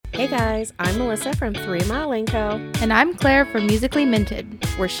Hey guys, I'm Melissa from 3 Mile & Co. And I'm Claire from Musically Minted.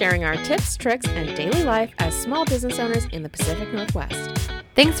 We're sharing our tips, tricks, and daily life as small business owners in the Pacific Northwest.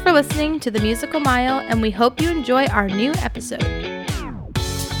 Thanks for listening to The Musical Mile, and we hope you enjoy our new episode.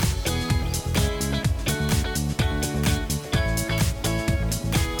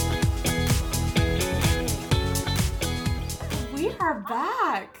 We are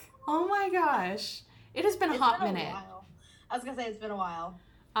back. Oh my gosh. It has been a hot minute. I was going to say it's been a while.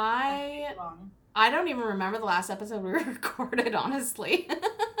 I don't even remember the last episode we recorded, honestly.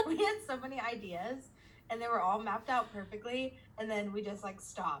 We had so many ideas, and they were all mapped out perfectly, and then we just,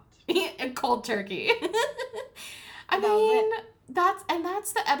 stopped. Cold turkey. I mean,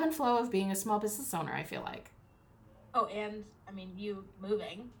 that's the ebb and flow of being a small business owner, I feel like. Oh, and, you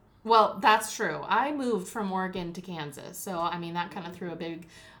moving. Well, that's true. I moved from Oregon to Kansas, so, that kind of threw a big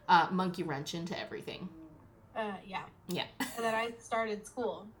monkey wrench into everything. Yeah. Yeah. And then I started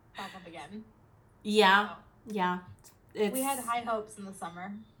school back up again. Yeah. So, yeah. We had high hopes in the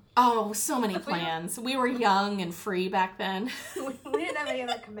summer. Oh, so many plans. We were young and free back then. We didn't have any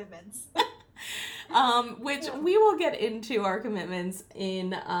other commitments. Which we will get into our commitments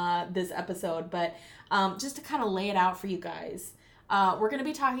in this episode, but just to kind of lay it out for you guys, we're going to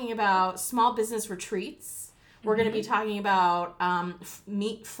be talking about small business retreats. We're going to be talking about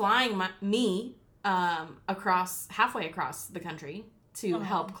flying me halfway across the country to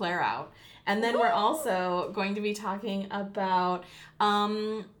help Claire out. And then we're also going to be talking about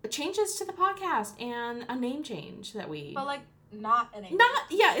changes to the podcast and a name change that we... But, not a name.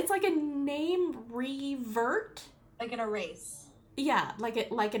 It's like a name revert. Like an erase. Yeah, like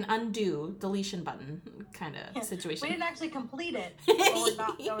an undo, deletion button kind of situation. We didn't actually complete it, but we're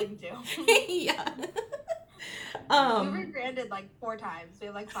not going to. Yeah. We rebranded 4 times. We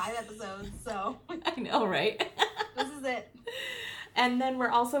have 5 episodes, so... I know, right? This is it. And then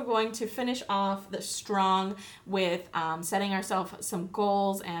we're also going to finish off the strong with setting ourselves some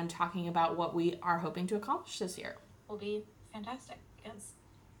goals and talking about what we are hoping to accomplish this year. Will be fantastic because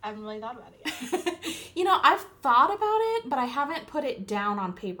I haven't really thought about it yet. I've thought about it, but I haven't put it down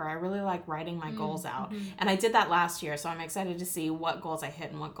on paper. I really like writing my goals out. Mm-hmm. And I did that last year, so I'm excited to see what goals I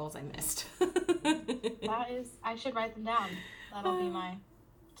hit and what goals I missed. I should write them down. That'll be my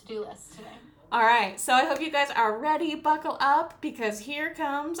to-do list today. All right, so I hope you guys are ready. Buckle up, because here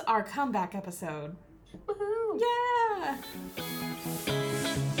comes our comeback episode. Woohoo! Yeah!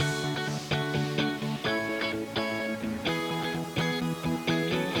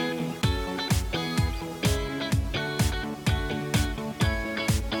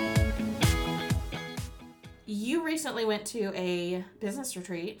 You recently went to a business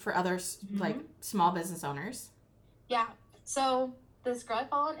retreat for other small business owners. Yeah, so... This girl I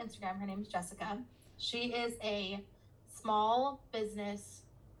follow on Instagram, her name is Jessica. She is a small business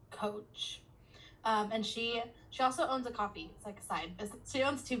coach. And she also owns a coffee. It's like a side business. She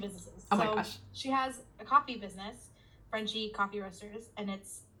owns 2 businesses. Oh my gosh. She has a coffee business, Frenchie Coffee Roasters, and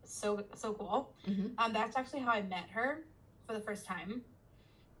it's so cool. Mm-hmm. That's actually how I met her for the first time.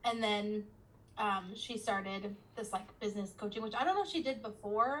 And then she started this business coaching, which I don't know if she did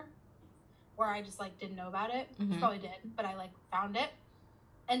before, where I just didn't know about it. Mm-hmm. She probably did, but I found it.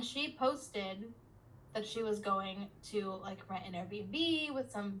 And she posted that she was going to rent an Airbnb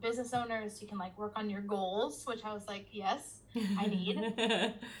with some business owners so you can work on your goals, which I was yes, I need.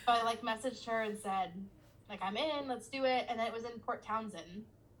 But I messaged her and said I'm in, let's do it. And then it was in Port Townsend,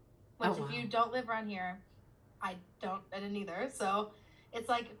 which if you don't live around here, I didn't either. So it's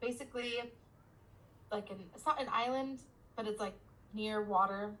basically it's not an island, but it's near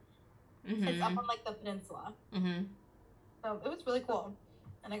water. Mm-hmm. It's up on the peninsula. Mm-hmm. So it was really cool.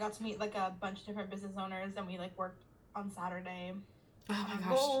 And I got to meet a bunch of different business owners, and we worked on Saturday on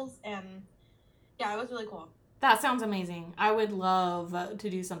goals, and yeah, it was really cool. That sounds amazing. I would love to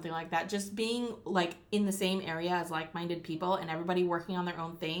do something like that. Just being in the same area as like-minded people and everybody working on their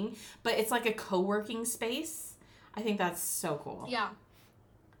own thing, but it's a co-working space. I think that's so cool. Yeah.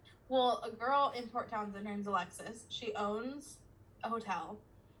 Well, a girl in Port Townsend, her name's Alexis. She owns a hotel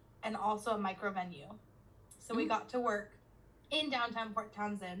and also a micro venue. So we got to work in downtown Port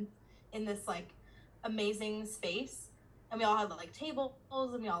Townsend in this amazing space, and we all had tables,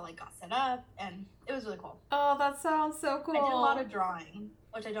 and we all got set up, and it was really cool. Oh, that sounds so cool. I did a lot of drawing,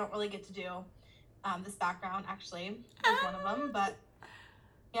 which I don't really get to do. This background actually was one of them, but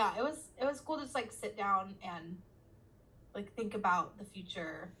yeah, it was cool to just sit down and think about the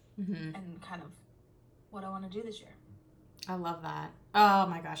future and kind of what I want to do this year. I love that. Oh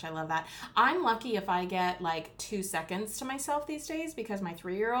my gosh, I love that. I'm lucky if I get 2 seconds to myself these days because my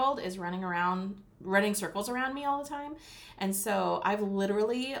 3-year-old is running around running circles around me all the time. And so I've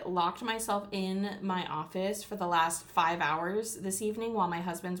literally locked myself in my office for the last 5 hours this evening while my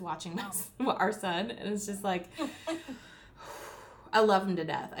husband's watching our son. And it's just like, I love him to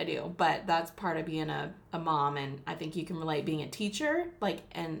death. I do. But that's part of being a mom. And I think you can relate being a teacher, like,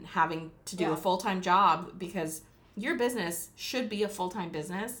 and having to do a full-time job, because your business should be a full-time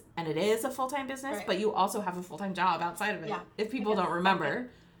business, and it is a full-time business, but you also have a full-time job outside of it. If people don't remember.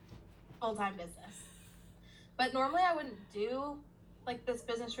 Full-time business. But normally I wouldn't do like this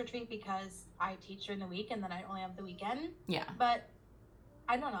business retreat because I teach during the week and then I only have the weekend. Yeah. But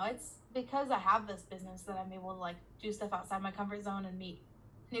I don't know. It's because I have this business that I'm able to like do stuff outside my comfort zone and meet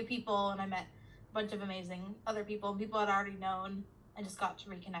new people. And I met a bunch of amazing other people I'd already known and just got to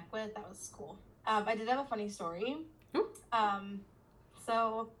reconnect with. That was cool. I did have a funny story.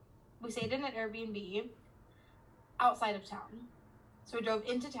 So we stayed in an Airbnb outside of town. So we drove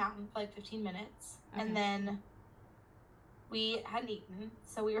into town for like 15 minutes, and then we hadn't eaten.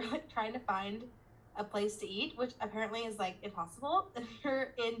 So we were like trying to find a place to eat, which apparently is like impossible if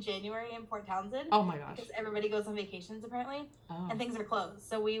you're in January in Port Townsend. Oh my gosh. Because everybody goes on vacations apparently, and things are closed.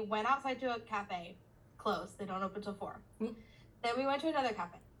 So we went outside to a cafe, closed. They don't open till 4. Then we went to another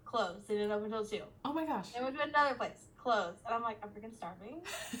cafe, closed. They didn't open till 2. Oh my gosh. Then we went to another place, closed. And I'm like, I'm freaking starving.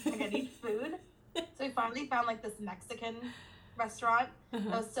 Like, I need food. So we finally found like this Mexican restaurant. It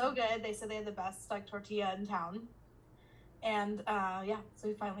was so good. They said they had the best like tortilla in town. And so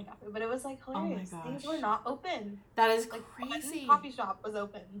we finally got food. But it was like hilarious. Oh my gosh. Things were not open. That is like, crazy. One coffee shop was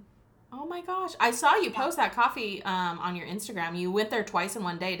open. Oh my gosh. I saw you post that coffee on your Instagram. You went there twice in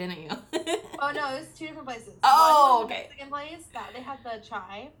one day, didn't you? Oh no, it was 2 different places. Oh, one was okay. the Mexican place that they had the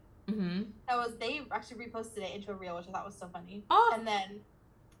chai. They actually reposted it into a reel, which I thought was so funny. Oh. And then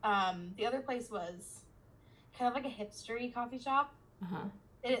the other place was kind of like a hipstery coffee shop.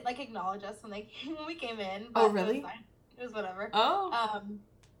 They didn't like acknowledge us when we came in. But Oh really? It was fine. It was whatever. Oh.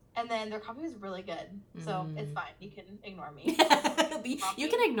 And then their coffee was really good, so it's fine. You can ignore me. You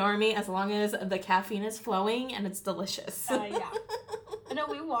can ignore me as long as the caffeine is flowing and it's delicious. Yeah. No,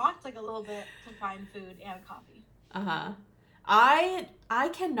 we walked like a little bit to find food and coffee. I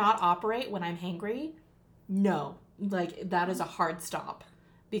cannot operate when I'm hangry. No, like that is a hard stop,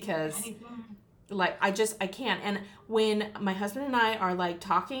 because like I can't. And when my husband and I are like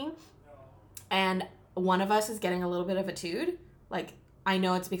talking and one of us is getting a little bit of a tood, like I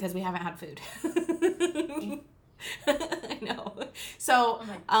know it's because we haven't had food. I know. So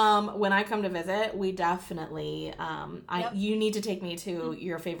when I come to visit, we definitely you need to take me to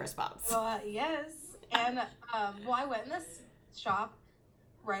your favorite spots. Well, yes. And I went in this shop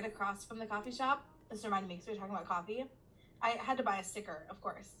right across from the coffee shop. This reminded me because we were talking about coffee. I had to buy a sticker, of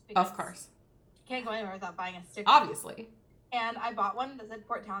course. Of course. You can't go anywhere without buying a sticker. Obviously. And I bought one that said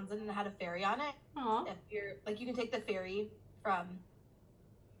Port Townsend and it had a ferry on it. Aww. If you're like, you can take the ferry from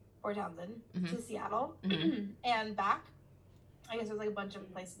Port Townsend to Seattle and back. I guess there's like a bunch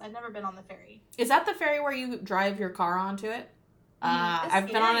of places. I've never been on the ferry. Is that the ferry where you drive your car onto it? I've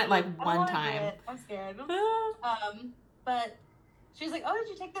been on it like one time. I'm scared. But she was like, "Oh, did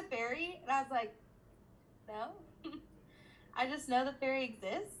you take the ferry?" And I was like, "No." I just know the ferry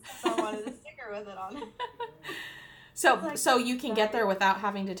exists, so I wanted a sticker with it on it. So you can get there without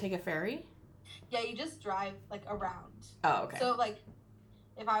having to take a ferry? Yeah, you just drive like around. Oh, okay. So like,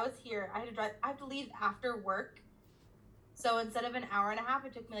 if I was here, I have to leave after work. So instead of an hour and a half,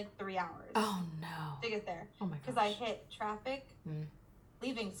 it took me like 3 hours. Oh no. To get there. Oh my gosh. Because I hit traffic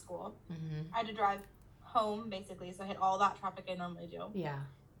leaving school. I had to drive home basically, so I hit all that traffic I normally do. Yeah.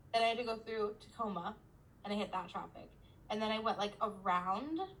 Then I had to go through Tacoma, and I hit that traffic. And then I went like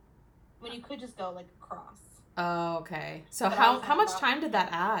around when you could just go like across. Oh, okay. So how much time did that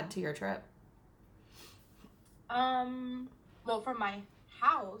add to your trip? Well, from my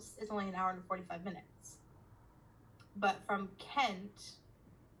house, it's only an hour and 45 minutes. But from Kent,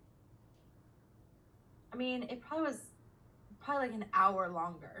 I mean, it probably was like an hour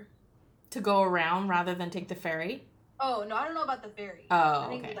longer. To go around rather than take the ferry? Oh, no, I don't know about the ferry. Oh, I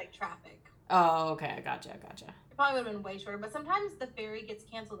think okay. it was like traffic. Oh, okay. I gotcha. It probably would have been way shorter, but sometimes the ferry gets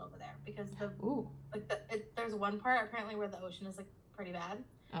canceled over there because there's one part apparently where the ocean is like pretty bad.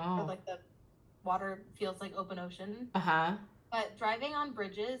 Oh. Or like the water feels like open ocean. But driving on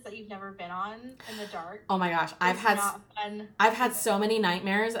bridges that you've never been on in the dark. Oh my gosh, I've had so many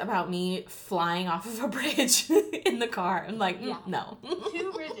nightmares about me flying off of a bridge in the car. I'm like, no.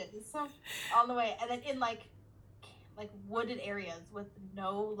 2 bridges on the way, and then in like like wooded areas with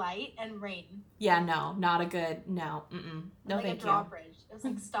no light and rain. Yeah, no, not a good, no, mm-mm. No, like thank a drawbridge. It was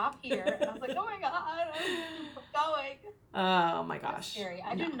like, stop here. And I was like, oh my God, I'm going. Oh my gosh. It's scary.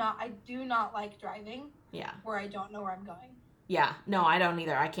 I do not like driving. Yeah. Where I don't know where I'm going. Yeah, no, I don't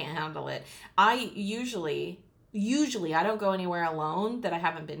either. I can't handle it. I usually I don't go anywhere alone that I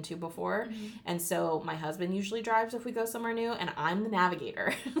haven't been to before. Mm-hmm. And so my husband usually drives if we go somewhere new, and I'm the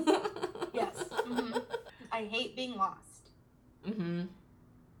navigator. Yes. Mm-hmm. I hate being lost. Mm-hmm.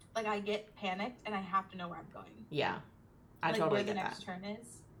 Like, I get panicked and I have to know where I'm going. Yeah. I like totally where the get next that. turn is.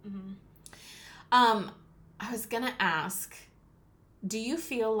 Mm-hmm. I was gonna ask, do you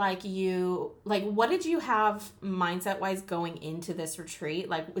feel like what did you have mindset-wise going into this retreat?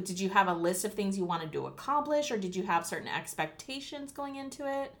 Like, did you have a list of things you wanted to accomplish, or did you have certain expectations going into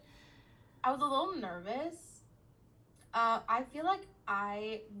it? I was a little nervous. I feel like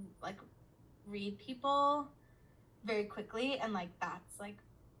I, like, read people very quickly, and, like, that's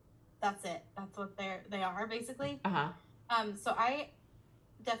it. That's what they are, basically. Uh-huh. So I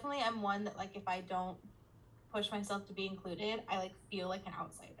definitely am one that, like, if I don't push myself to be included, I, like, feel like an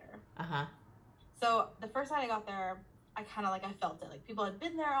outsider. Uh-huh. So the first night I got there, I kind of, like, I felt it. Like, people had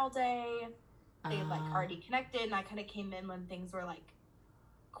been there all day. They had, like, already connected, and I kind of came in when things were, like,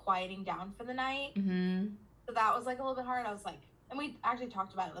 quieting down for the night. Mm-hmm. So that was, like, a little bit hard. I was, like, and we actually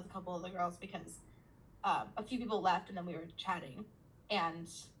talked about it with a couple of the girls because a few people left, and then we were chatting. And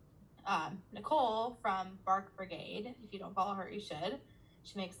Nicole from Bark Brigade, if you don't follow her, you should.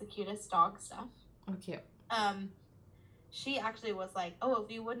 She makes the cutest dog stuff. Oh, cute. She actually was like, oh, if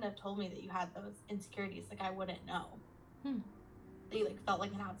you wouldn't have told me that you had those insecurities, like, I wouldn't know. That you, like, felt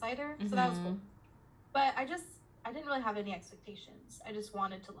like an outsider. Mm-hmm. So that was cool. But I didn't really have any expectations. I just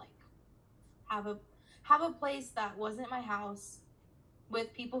wanted to, like, have a place that wasn't my house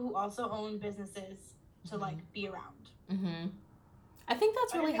with people who also own businesses to, like, be around. Mm-hmm. I think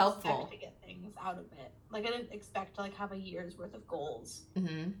that's really helpful. I didn't expect to get things out of it. Like, I didn't expect to, like, have a year's worth of goals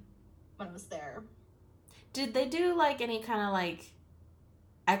Mm-hmm. when I was there. Did they do, like, any kind of, like,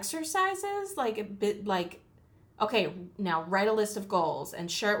 exercises? Like, a bit, like, okay, now write a list of goals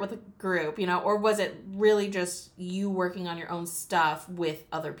and share it with a group, you know? Or was it really just you working on your own stuff with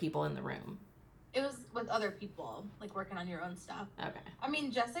other people in the room? It was with other people, like, working on your own stuff. Okay. I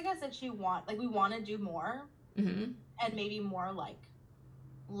mean, Jessica said we want to do more. Mm-hmm. And maybe more, like,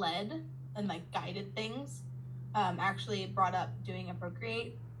 led and, like, guided things. Actually brought up doing a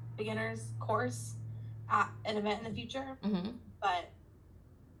Procreate beginners course at an event in the future. Mm-hmm. But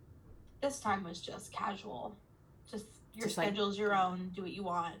this time was just casual. Just your Just, like, schedule's your own. Do what you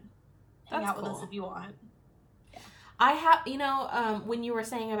want. Hang That's out with us cool. if you want. I have, when you were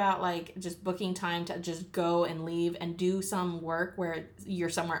saying about, like, just booking time to just go and leave and do some work where you're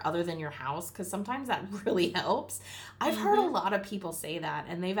somewhere other than your house, because sometimes that really helps. I've heard a lot of people say that,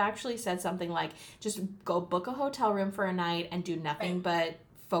 and they've actually said something like, just go book a hotel room for a night and do nothing but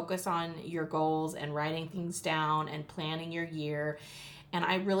focus on your goals and writing things down and planning your year. And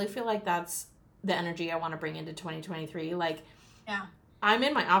I really feel like that's the energy I want to bring into 2023. Like, Yeah. I'm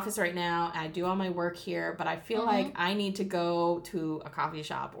in my office right now, and I do all my work here, but I feel like I need to go to a coffee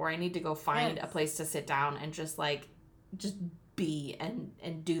shop, or I need to go find a place to sit down and just be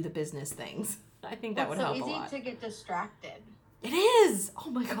and do the business things. I think that would help a lot. It's so easy to get distracted. It is! Oh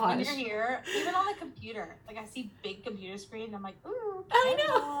my gosh. When you're here, even on the computer, like, I see big computer screen, and I'm like, ooh, I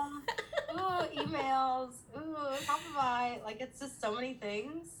know. Ooh, emails. Ooh, Shopify. Like, it's just so many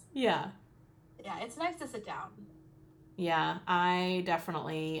things. Yeah. Yeah, it's nice to sit down. Yeah, I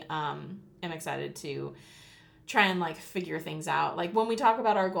definitely am excited to try and, like, figure things out. Like, when we talk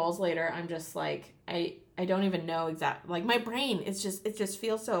about our goals later, I'm just like, I don't even know exactly, like, my brain, it just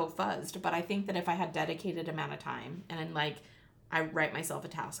feels so fuzzed. But I think that if I had dedicated amount of time and, like, I write myself a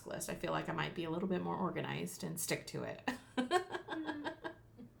task list, I feel like I might be a little bit more organized and stick to it.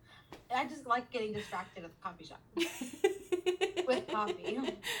 I just like getting distracted at the coffee shop with coffee.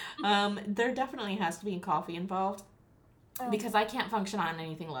 There definitely has to be coffee involved. Because I can't function on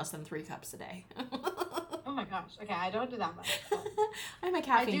anything less than 3 cups a day. Oh my gosh. Okay, I don't do that much. I'm a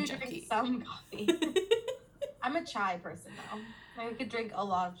caffeine I do junkie. drink some coffee. I'm a chai person, though. I could drink a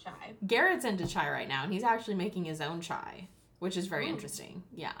lot of chai. Garrett's into chai right now, and he's actually making his own chai, which is very interesting.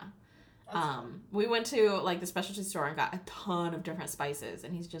 Yeah. Cool. We went to, like, the specialty store and got a ton of different spices,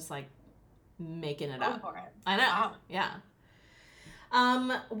 and he's just, like, making it up. For it. I know. Wow. Yeah.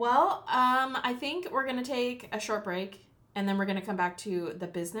 I think we're going to take a short break, and then we're going to come back to the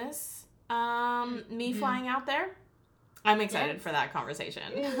business. Me flying out there. I'm excited for that conversation.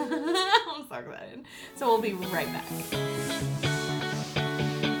 I'm so excited. So we'll be right back.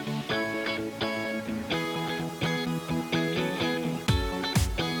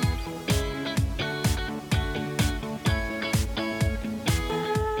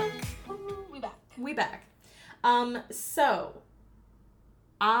 So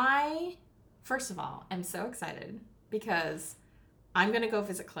I, first of all, am so excited because I'm going to go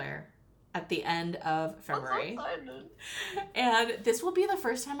visit Claire at the end of February. I'm so excited. And this will be the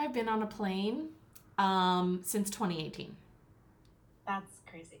first time I've been on a plane since 2018. That's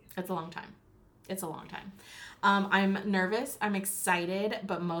crazy. It's a long time. It's a long time. I'm nervous. I'm excited.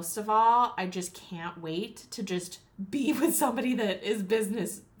 But most of all, I just can't wait to just be with somebody that is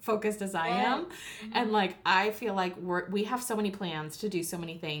business focused as I am. Mm-hmm. And like, I feel like we have so many plans to do so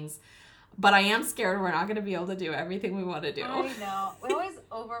many things. But I am scared we're not going to be able to do everything we want to do. I know. We always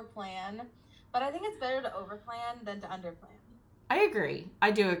overplan. But I think it's better to overplan than to underplan. I agree.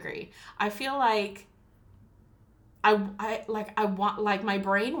 I do agree. I feel like I want, like, my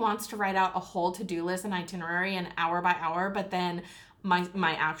brain wants to write out a whole to-do list and itinerary and hour by hour, but then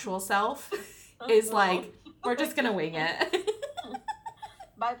my actual self is like, we're just gonna wing it.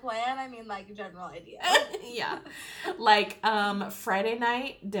 By plan, I mean like general idea. Yeah. Like Friday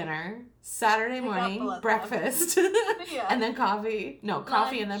night dinner, Saturday Pick up morning the list. breakfast, Yeah. and then coffee. No,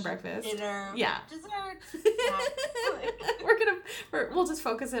 coffee and then Lunch, breakfast. Dinner. Yeah. Dessert. We'll just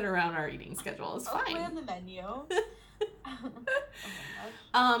focus it around our eating schedule. It's I'll fine. plan the menu. Oh my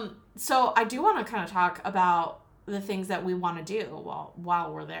gosh. So I do want to kind of talk about the things that we want to do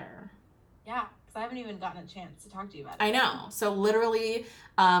while we're there. Yeah, because I haven't even gotten a chance to talk to you about it. I know. So literally,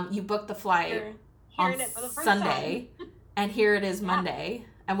 you booked the flight You're on hearing it for the first Sunday, and here it is Yeah. Monday,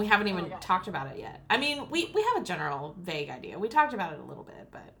 and we haven't even my God. talked about it yet. I mean, we have a general vague idea. We talked about it a little bit,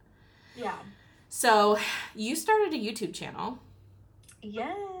 but time. Yeah. so you started a YouTube channel,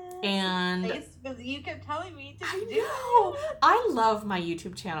 Yes. and Because you kept telling me to I do know. it. I love my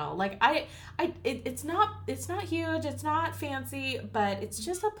YouTube channel. Like it's not huge, it's not fancy, but it's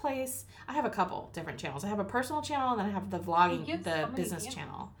just a place. I have a couple different channels. I have a personal channel, and then I have the vlogging, You have the so many business channels.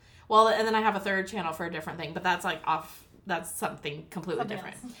 channel. Well, and then I have a third channel for a different thing, but that's like off. That's something completely Something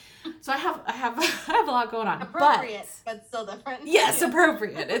different. else. So I have a lot going on. Appropriate, but still different. Yes, Yeah.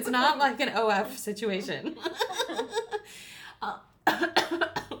 appropriate. It's not like an OF situation.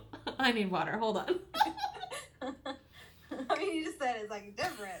 I need water. Hold on. I mean, you just said it's like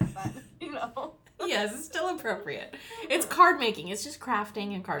different, but you know. Yes, it's still appropriate. It's card making. It's just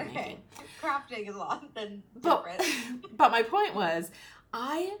crafting and card Okay. making. Crafting is a lot than But, different. but my point was,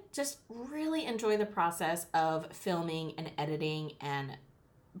 I just really enjoy the process of filming and editing and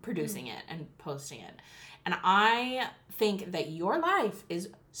producing it and posting it. And I think that your life is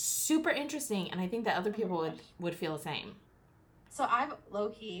super interesting, and I think that other people would feel the same. So I've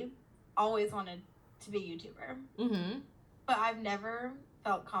low-key always wanted to be a YouTuber, Mm-hmm. but I've never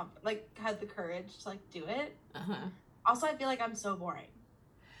felt had the courage to like do it. Uh-huh. Also, I feel like I'm so boring.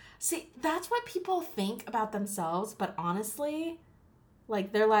 See, that's what people think about themselves, but honestly,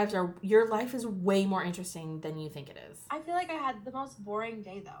 like your life is way more interesting than you think it is. I feel like I had the most boring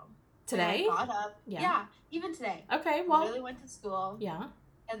day though. Today? Like, I got up. Yeah. Yeah, even today. Okay, I well, literally went to school yeah.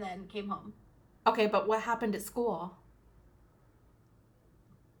 and then came home. Okay, but what happened at school?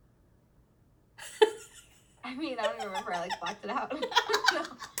 I mean, I don't even remember. I like blacked it out.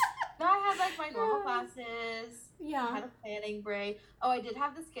 No, I had like my normal classes. I Yeah. had a planning break. Oh, I did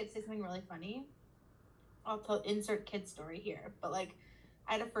have this kid say something really funny. I'll insert kid story here, but like,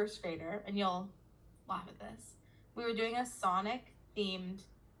 I had a first grader, and you'll laugh at this. We were doing a Sonic themed,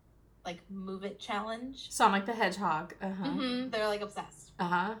 like, move it challenge. Sonic the Hedgehog. Uh-huh. They're like obsessed,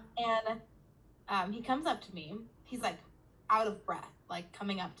 Uh-huh. and he comes up to me. He's like out of breath, like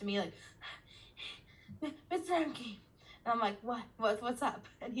coming up to me, like, Mr. Emke. And I'm like, what's up?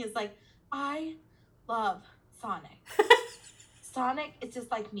 And he's like, I love Sonic. Sonic is just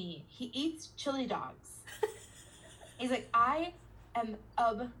like me. He eats chili dogs. He's like, I am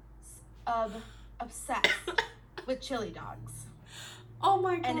obsessed with chili dogs. Oh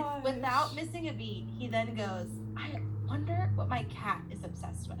my And god. without missing a beat, he then goes, I wonder what my cat is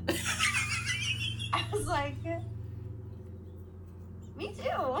obsessed with. I was like, me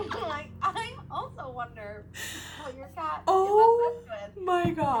too. Like, I also wonder what your cat Oh is obsessed with. my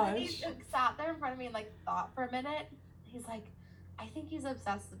And then he gosh. like, sat there in front of me and like thought for a minute. He's like, I think he's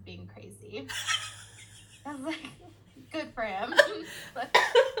obsessed with being crazy. I was like, good for him. But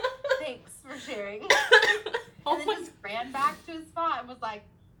thanks for sharing. Oh And my then just ran back to his spot and was like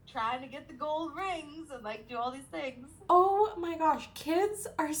trying to get the gold rings and like do all these things. Oh my gosh, kids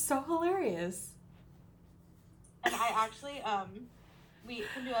are so hilarious. And I actually, we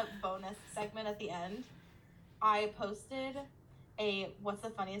can do a bonus segment at the end. I posted a what's the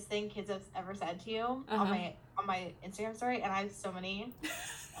funniest thing kids have ever said to you on my Instagram story, and I have so many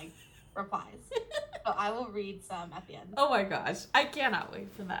like replies. But I will read some at the end. Oh my gosh. I cannot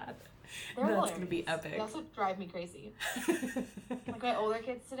wait for that. They're That's hilarious. going to be epic. They also drive me crazy. Like my older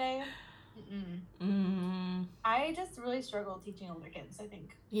kids today. I just really struggle teaching older kids, I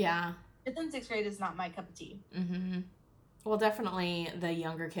think. Yeah. 5th and 6th grade is not my cup of tea. Well, definitely the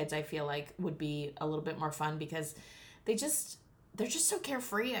younger kids, I feel like, would be a little bit more fun because they're just so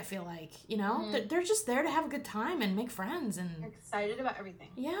carefree, I feel like, you know? They're just there to have a good time and make friends. And They're excited about everything.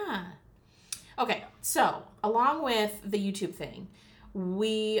 Yeah. Okay, so along with the YouTube thing,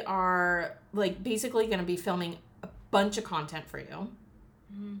 we are, like, basically going to be filming a bunch of content for you.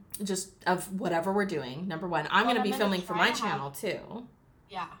 Just of whatever we're doing. Number one, I'm going to be filming for my channel, too.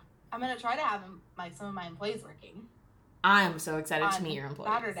 Yeah. I'm going to try to have, like, some of my employees working. I'm so excited to meet your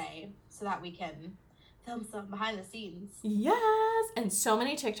employees. Saturday, so that we can film some behind the scenes. Yes! And so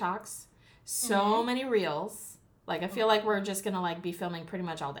many TikToks. So many Reels. Like, I feel like we're just going to, like, be filming pretty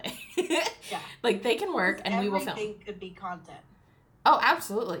much all day. Yeah. Like, they can work and we will film. Everything could be content. Oh,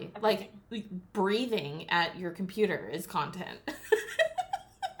 absolutely. Everything. Like, breathing at your computer is content.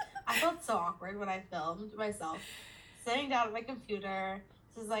 I felt so awkward when I filmed myself sitting down at my computer,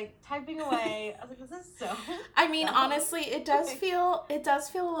 just like typing away. I was like, this is so I mean, honestly, it does feel a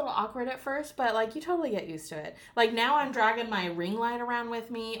little awkward at first, but like you totally get used to it. Like now I'm dragging my ring light around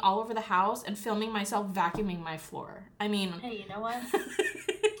with me all over the house and filming myself vacuuming my floor. I mean, hey, you know what?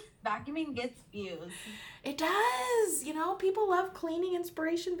 Vacuuming gets views. It does. You know, people love cleaning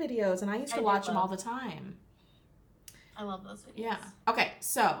inspiration videos, and I used to watch them all the time. I love those videos. Yeah. Okay,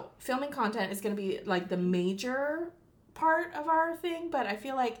 so filming content is going to be like the major part of our thing, but I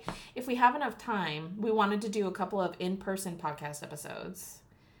feel like if we have enough time, we wanted to do a couple of in-person podcast episodes.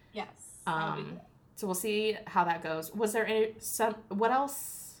 Yes. So we'll see how that goes. Was there what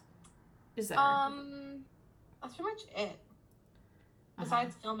else is there? That's pretty much it.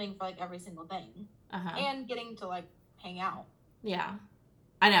 Besides filming for like every single thing. And getting to like hang out. Yeah.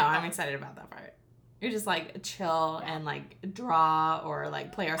 I know, I'm excited about that part. You're just like chill and like draw or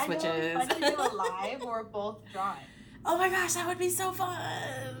like play our switches. I know, it's fun to do a live where we're both drawing. Oh my gosh, that would be so fun.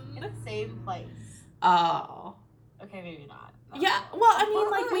 In the same place. Oh. Okay, maybe not. Yeah, well, I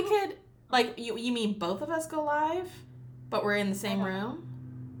mean, like we could, like you mean both of us go live, but we're in the same room?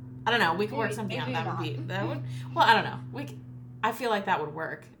 I don't know. We could work something out. That would. Well, I don't know. I feel like that would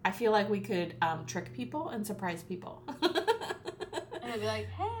work. I feel like we could trick people and surprise people. And I'd be like,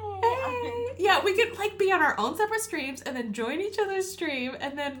 hey. Yeah, we could like be on our own separate streams and then join each other's stream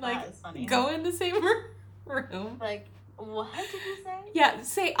and then like go in the same room. Like, what did you say? Yeah,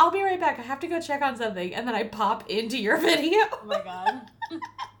 say, I'll be right back. I have to go check on something. And then I pop into your video. Oh my god.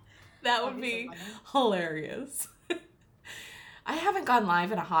 That would be so hilarious. I haven't gone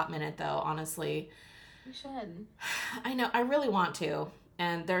live in a hot minute though, honestly. You should. I know. I really want to.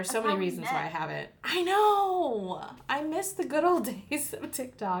 And there are so many reasons why I haven't. I know. I miss the good old days of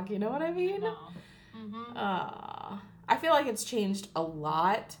TikTok. You know what I mean? I feel like it's changed a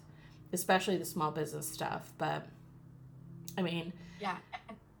lot, especially the small business stuff. But, I mean. Yeah.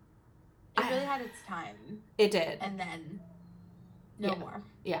 It really had its time. It did. And then no more.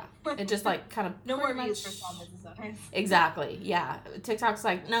 Yeah. It just like kind of. No more views for small business owners. Exactly. Yeah. TikTok's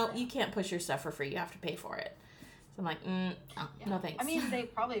like, no, you can't push your stuff for free. You have to pay for it. So I'm like, no thanks. I mean, they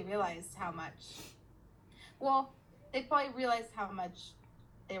probably realized how much. Well, they probably realized how much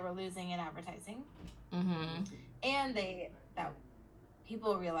they were losing in advertising. And that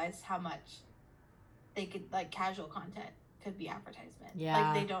people realized how much they could, like, casual content could be advertisement. Yeah.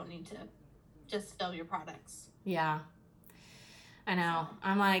 Like, they don't need to just film your products. Yeah. I know.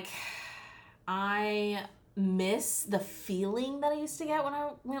 I'm like, I miss the feeling that I used to get when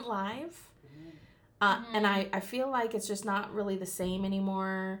I went live. And I feel like it's just not really the same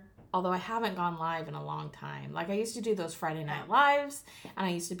anymore, although I haven't gone live in a long time. Like, I used to do those Friday night lives, and I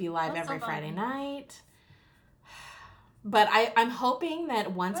used to be live every Friday night. But I'm hoping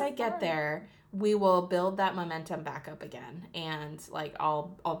that once I get there, we will build that momentum back up again, and, like,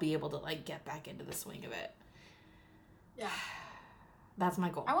 I'll be able to, like, get back into the swing of it. Yeah. That's my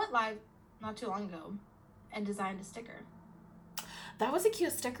goal. I went live not too long ago and designed a sticker. That was a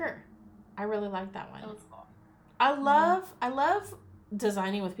cute sticker. I really like that one. That was cool. I love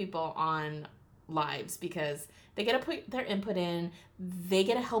designing with people on lives because they get to put their input in, they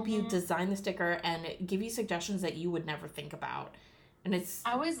get to help you design the sticker and give you suggestions that you would never think about. And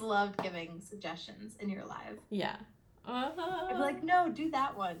I always loved giving suggestions in your live. Yeah. I'd be like, no, do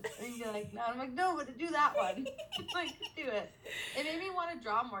that one. And you'd be like, no. I'm like, no, but do that one. Like, do it. It made me want to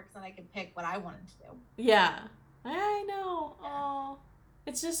draw more because then I could pick what I wanted to do. Yeah. I know. Oh.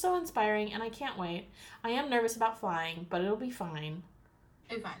 It's just so inspiring, and I can't wait. I am nervous about flying, but it'll be fine.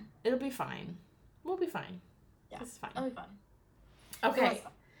 It'll be fine. It'll be fine. We'll be fine. Yeah, This is fine. it'll be fun. Okay.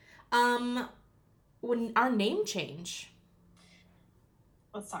 When our name change.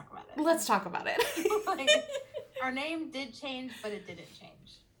 Let's talk about it. Let's talk about it. Like, our name did change, but it didn't change.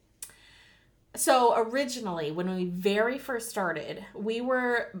 So originally, when we very first started, we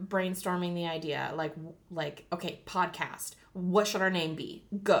were brainstorming the idea, like, okay, podcast. What should our name be?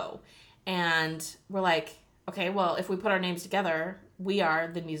 Go. And we're like, okay, well, if we put our names together, we are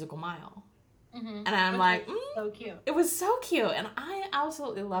the Musical Mile. Mm-hmm. And I'm like, so cute. It was so cute, and I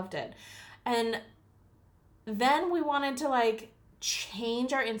absolutely loved it. And then we wanted to, like,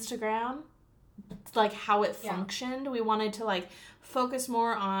 change our Instagram, like, how it functioned. We wanted to, like, focus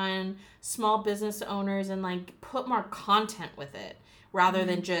more on small business owners and, like, put more content with it rather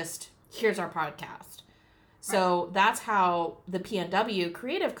than just, here's our podcast. So that's how the PNW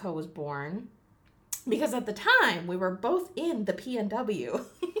Creative Co. was born, because at the time, we were both in the PNW.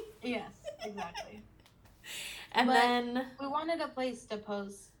 Yes, exactly. And but then we wanted a place to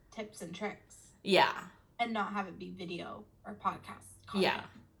post tips and tricks. Yeah. And not have it be video or podcast content.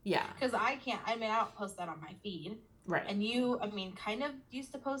 Yeah. Because I don't post that on my feed. Right. And you, kind of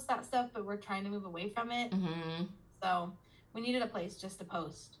used to post that stuff, but we're trying to move away from it. Mm-hmm. So we needed a place just to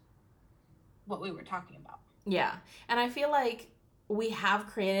post what we were talking about. Yeah. And I feel like we have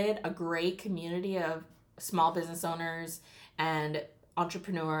created a great community of small business owners and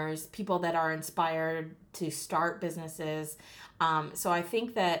entrepreneurs, people that are inspired to start businesses. So I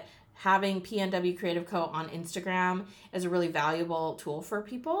think that having PNW Creative Co. on Instagram is a really valuable tool for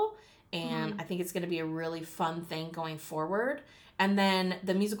people. And I think it's going to be a really fun thing going forward. And then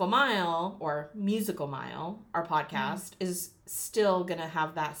the Musical Mile, our podcast, is still going to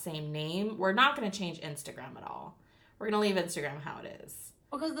have that same name. We're not going to change Instagram at all. We're going to leave Instagram how it is.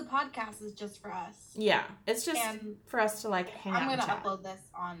 Because the podcast is just for us. Yeah, it's just for us to, like, hang out and chat. I'm going to upload this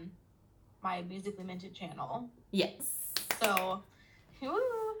on my Musically Minted channel. Yes. So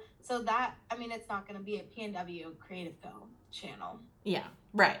that, it's not going to be a PNW Creative Co. channel. Yeah,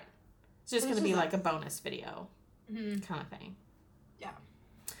 right. It's just going to be like a bonus video kind of thing. Yeah.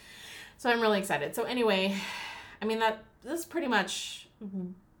 So I'm really excited. So anyway, this is pretty much...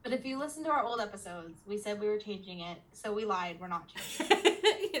 But if you listen to our old episodes, we said we were changing it, so we lied. We're not changing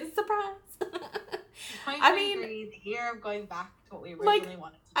it. Surprise! 2023, the year of going back to what we originally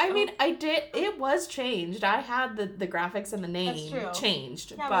wanted to do. I did. It was changed. I had the graphics and the name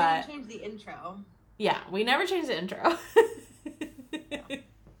changed. Yeah, but we didn't change the intro. Yeah, we never changed the intro.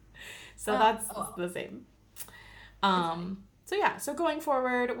 So that's the same. So going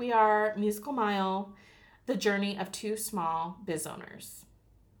forward, we are Musical Mile, the journey of two small biz owners.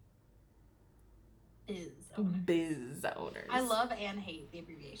 Biz owners. I love and hate the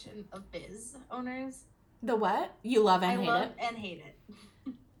abbreviation of biz owners. The what? You love and hate it? I love and hate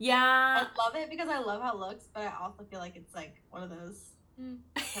it. Yeah. I love it because I love how it looks, but I also feel like it's like one of those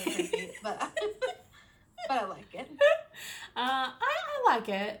but I like it. I like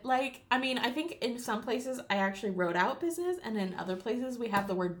it. Like, I think in some places I actually wrote out business, and in other places we have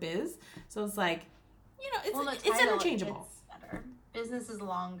the word biz. So it's like, it's interchangeable. It's better. Business is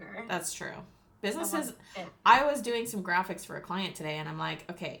longer. That's true. Businesses, I was doing some graphics for a client today, and I'm like,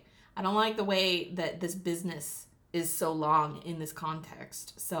 okay, I don't like the way that this business is so long in this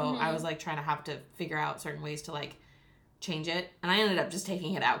context. So I was like trying to have to figure out certain ways to like change it. And I ended up just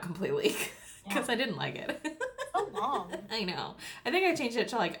taking it out completely because I didn't like it. So long. I know. I think I changed it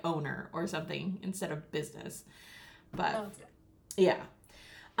to like owner or something instead of business. But yeah.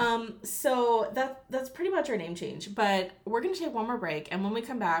 So that's pretty much our name change, but we're going to take one more break. And when we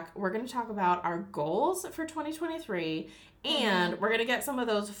come back, we're going to talk about our goals for 2023, and we're going to get some of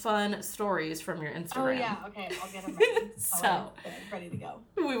those fun stories from your Instagram. Oh yeah. Okay. I'll get them ready. So ready to go.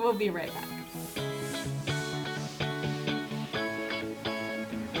 We will be right back.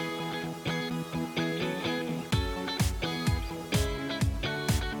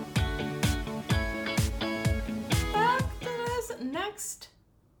 Back to this next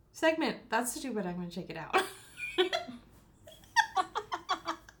segment. That's stupid. I'm going to check it out.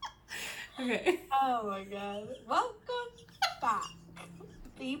 Okay. Oh my god. Welcome back,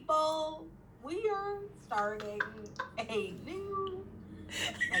 people. We are starting a new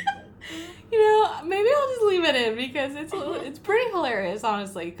segment. Maybe I'll just leave it in because it's pretty hilarious,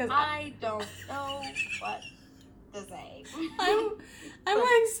 honestly. Because I don't know what to say. I'm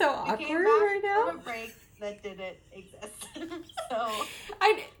like so awkward right now. From a break that didn't exist. So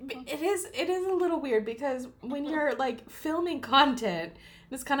it is a little weird because when you're like filming content,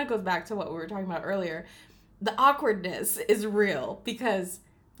 this kind of goes back to what we were talking about earlier. The awkwardness is real because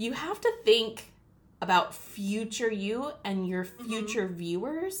you have to think about future you and your future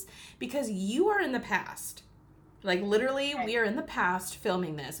viewers, because you are in the past. Like, literally, we are in the past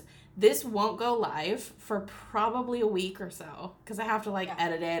filming this. This won't go live for probably a week or so, because I have to, like,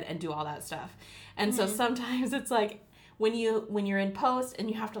 edit it and do all that stuff. And so sometimes it's like, when you're in post and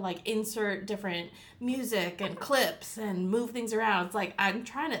you have to, like, insert different music and clips and move things around, it's like I'm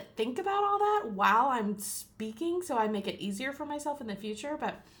trying to think about all that while I'm speaking so I make it easier for myself in the future,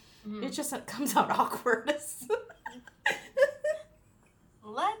 but it just comes out awkward. Let's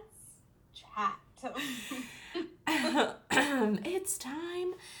chat. It's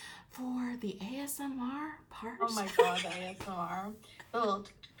time for the ASMR part. Oh my god, the ASMR. The little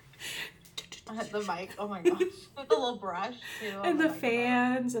the mic. Oh my gosh. With the little brush too. And the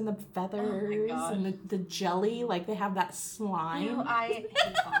fans and the feathers and the jelly, like they have that slime. Ew, I hate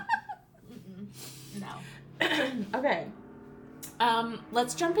that. No. Okay.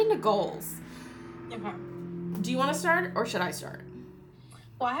 Let's jump into goals. Okay. Do you want to start or should I start?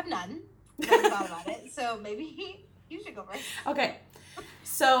 Well, I have none. I haven't thought about it, so maybe you should go first. Okay.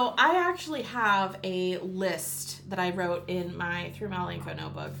 So I actually have a list that I wrote in my Through Malinko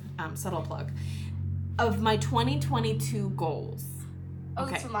notebook, subtle plug, of my 2022 goals. Oh,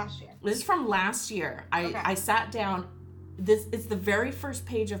 okay. This is from last year. This is from last year. I sat down. This is the very first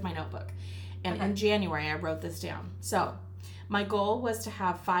page of my notebook. And in January, I wrote this down. So my goal was to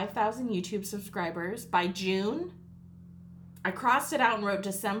have 5,000 YouTube subscribers by June. I crossed it out and wrote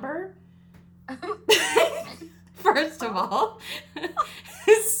December. First of all.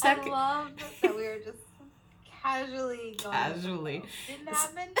 Second. I love that we were just casually going. Casually. Didn't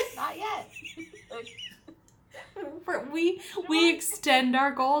happen? Not yet. We extend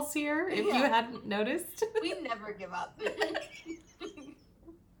our goals here, if you hadn't noticed. We never give up.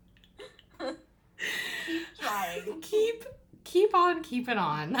 Keep trying. Keep on keeping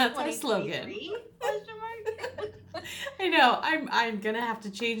on. That's our slogan. I know. I'm gonna have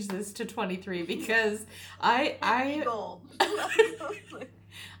to change this to 23 because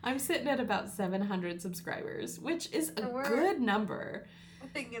I'm sitting at about 700 subscribers, which is a good number. We're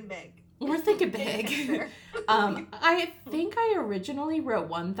thinking big. We're thinking big. I think I originally wrote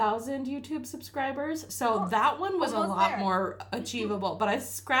 1,000 YouTube subscribers, so that one was a lot more achievable. But I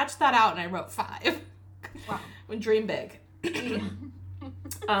scratched that out and I wrote 5. Wow. Dream big.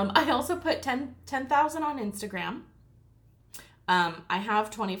 I also put 10,000 on Instagram. I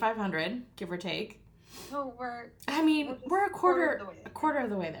have 2,500, give or take. So we're a quarter of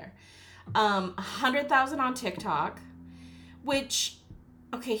the way there. 100,000 on TikTok, which,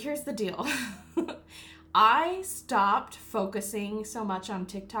 okay, here's the deal. I stopped focusing so much on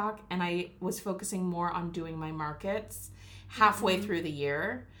TikTok and I was focusing more on doing my markets halfway through the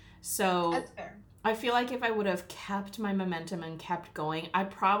year. So that's fair. I feel like if I would have kept my momentum and kept going, I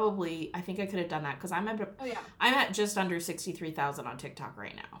think I could have done that because I'm at just under 63,000 on TikTok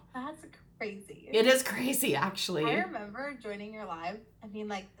right now. That's crazy. It is crazy, actually. I remember joining your live and being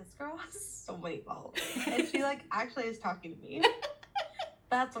like, this girl has so many followers. And she actually is talking to me.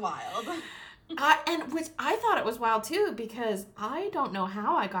 That's wild. And which I thought it was wild too, because I don't know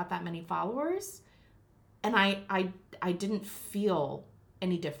how I got that many followers. And I didn't feel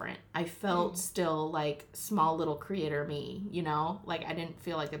any different. I felt still like small little creator me, like I didn't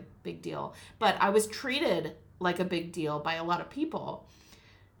feel like a big deal, but I was treated like a big deal by a lot of people,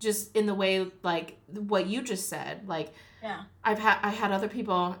 just in the way like what you just said. Like, yeah, I had other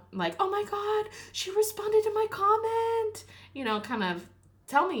people like, oh my god, she responded to my comment, kind of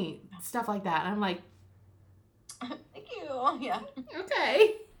tell me stuff like that, and I'm like, thank you. Yeah,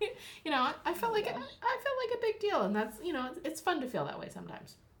 okay. I felt like a big deal, and that's, it's fun to feel that way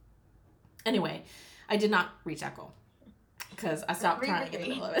sometimes. Anyway, I did not reach that goal because I stopped trying to get in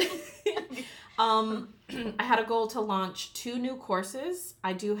the middle of it. I had a goal to launch 2 new courses.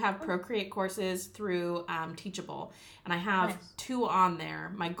 I do have Procreate courses through Teachable, and I have 2 on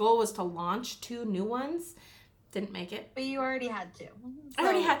there. My goal was to launch 2 new ones. Didn't make it. But you already had 2. I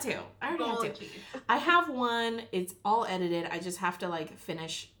already had 2. I have one. It's all edited. I just have to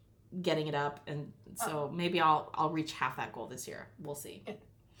finish getting it up, and so maybe I'll reach half that goal this year. We'll see.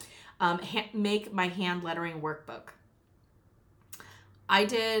 Make my hand lettering workbook. I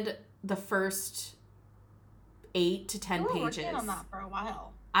did the first 8 to 10 pages. Working on that for a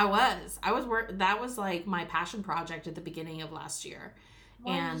while. That was like my passion project at the beginning of last year.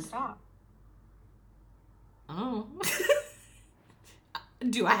 Why did you stop? Oh.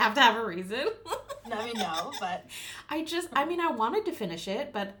 Do I have to have a reason? No, but I wanted to finish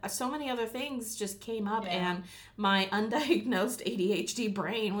it, but so many other things just came up, and my undiagnosed ADHD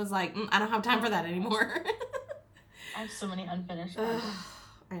brain was like, I don't have time for that anymore. I have so many unfinished ones.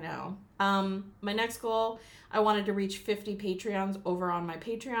 I know. My next goal, I wanted to reach 50 Patreons over on my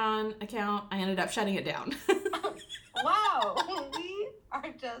Patreon account. I ended up shutting it down. Wow, we are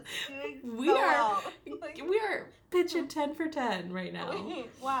just doing We so are well. Like, we are pitching 10 for 10 right now.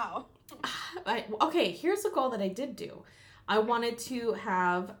 wow. Okay, here's a goal that I did do. I wanted to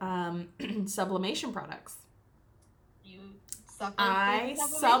have sublimation products. You suffered. I through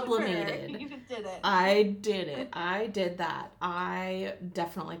the sublimated. You did it. I did it. I did that. I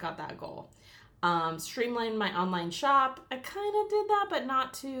definitely got that goal. Streamlined my online shop. I kind of did that, but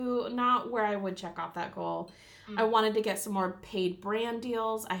not where I would check off that goal. I wanted to get some more paid brand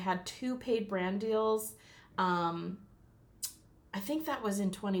deals. I had 2 paid brand deals. I think that was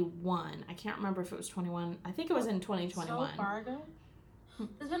in 21. I can't remember if it was 21. I think it was in 2021. So far ago?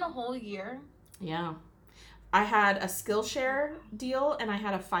 It's been a whole year. Yeah. I had a Skillshare deal and I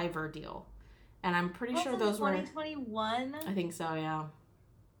had a Fiverr deal. And I'm pretty sure those were 2021. I think so, yeah.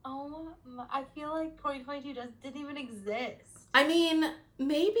 Oh, I feel like 2022 didn't even exist. I mean,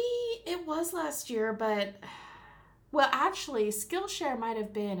 maybe it was last year, but well, actually, Skillshare might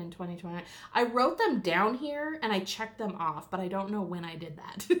have been in 2020. I wrote them down here and I checked them off, but I don't know when I did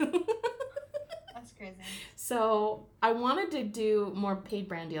that. That's crazy. So I wanted to do more paid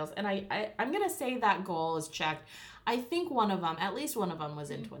brand deals, and I'm going to say that goal is checked. I think at least one of them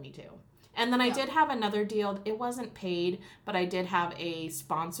was in 22. And then I did have another deal. It wasn't paid, but I did have a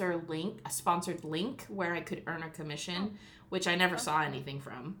sponsored link where I could earn a commission, which I never saw anything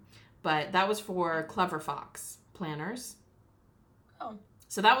from. But that was for Clever Fox planners. Oh.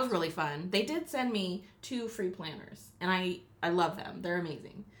 So that was really fun. They did send me 2 free planners, and I love them. They're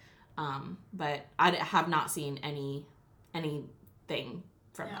amazing. But I have not seen anything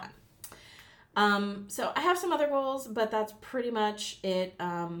from that. So I have some other goals, but that's pretty much it.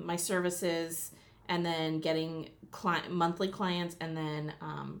 My services, and then getting monthly clients, and then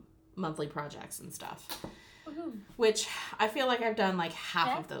monthly projects and stuff. Woo-hoo. Which I feel like I've done like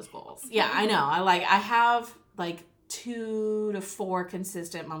half of those goals. Yeah, I know. I have like 2 to 4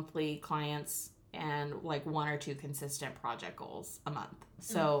 consistent monthly clients and like 1 or 2 consistent project goals a month.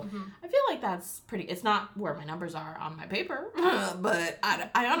 So I feel like that's pretty, it's not where my numbers are on my paper, but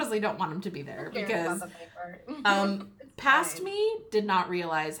I honestly don't want them to be there because past me did not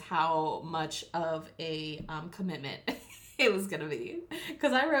realize how much of a commitment it was going to be,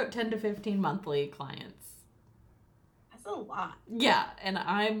 because I wrote 10 to 15 monthly clients. That's a lot. Yeah, and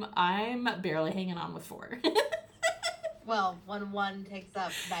I'm barely hanging on with 4. Well, when one takes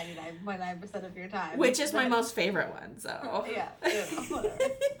up 99.9% of your time. Which is my most favorite one, so. Yeah, whatever.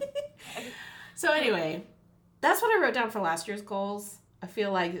 So anyway, that's what I wrote down for last year's goals. I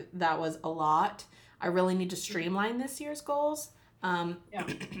feel like that was a lot. I really need to streamline this year's goals. Yeah.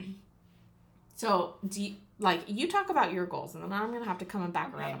 So, you talk about your goals, and then I'm going to have to come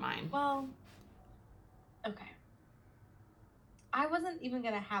back around to mine. Well, okay. I wasn't even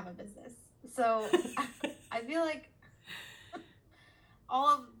going to have a business. So, I feel like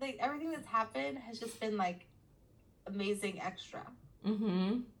everything that's happened has just been like amazing extra.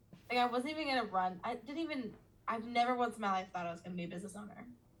 Mm-hmm. Like, I wasn't even gonna run. I've never once in my life thought I was gonna be a business owner.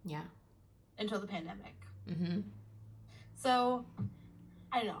 Yeah. Until the pandemic. Mm-hmm. So,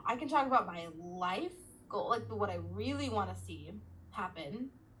 I don't know. I can talk about my life goal, like what I really want to see happen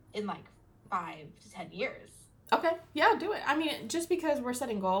in like 5 to 10 years. Okay. Yeah, do it. I mean, just because we're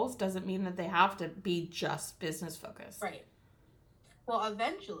setting goals doesn't mean that they have to be just business focused. Right. Well,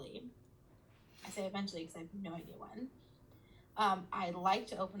 eventually, I say eventually because I have no idea when, I'd like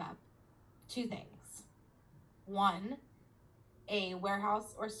to open up 2 things. 1, a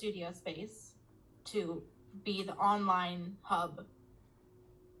warehouse or studio space to be the online hub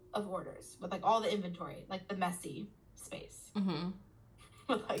of orders with like all the inventory, like the messy space. Mm-hmm.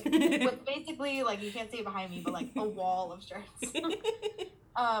 with basically, like, you can't see it behind me, but like a wall of shirts.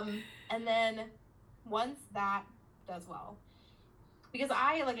 And then once that does well, because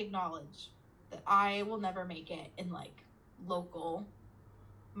I like acknowledge that I will never make it in like local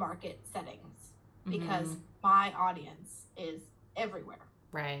market settings because my audience is everywhere.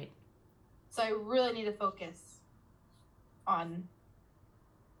 Right. So I really need to focus on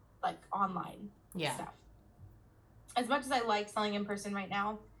like online stuff. As much as I like selling in person right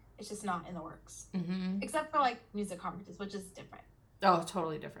now, it's just not in the works. Mm-hmm. Except for like music conferences, which is different. Oh,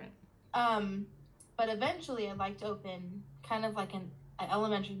 totally different. But eventually I'd like to open kind of like an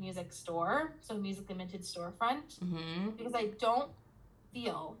elementary music store, so a musically minted storefront, because I don't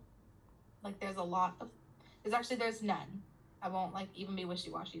feel like there's none. I won't like even be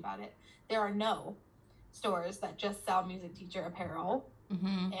wishy-washy about it. There are no stores that just sell music teacher apparel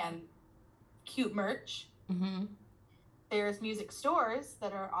and cute merch there's music stores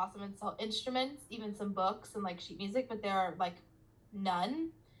that are awesome and sell instruments, even some books and like sheet music, but there are like none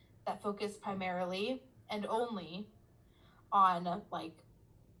that focus primarily and only on like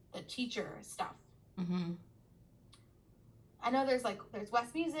the teacher stuff. Mm-hmm. I know there's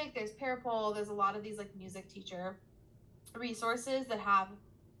West Music, there's Parapole, there's a lot of these like music teacher resources that have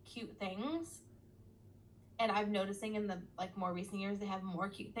cute things. And I'm noticing in the like more recent years they have more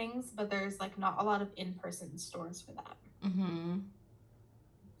cute things, but there's like not a lot of in-person stores for that. Mm-hmm.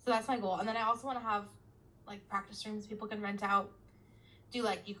 So that's my goal. And then I also want to have like practice rooms people can rent out, do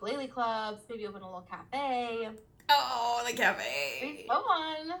like ukulele clubs, maybe open a little cafe. Oh, the cafe. Go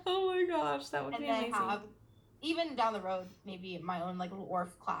on. Oh my gosh, that would be amazing. And then have, even down the road, maybe my own like little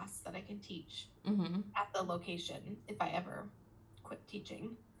ORF class that I can teach at the location if I ever quit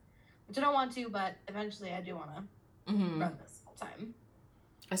teaching. Which I don't want to, but eventually I do want to run this full time.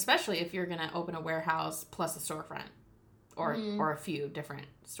 Especially if you're going to open a warehouse plus a storefront. Or a few different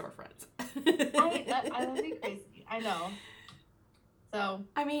storefronts. I would be crazy. I know. So.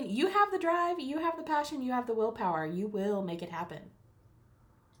 I mean, you have the drive, you have the passion, you have the willpower. You will make it happen.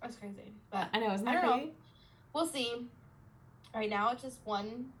 That's crazy. But I know, isn't that crazy? Know. We'll see. Right now it's just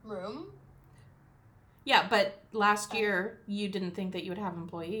one room. Yeah, but last year you didn't think that you would have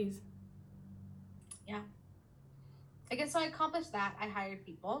employees. Yeah. I guess so I accomplished that. I hired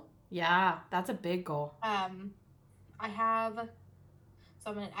people. Yeah, that's a big goal. I have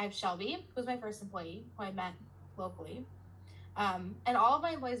Shelby, who's my first employee, who I met locally. And all of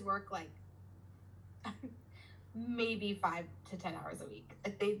my employees work like maybe 5 to 10 hours a week.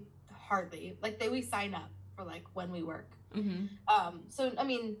 Like they hardly, like we sign up for like when we work. So, I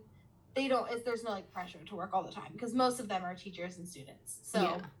mean, there's no like pressure to work all the time because most of them are teachers and students. So,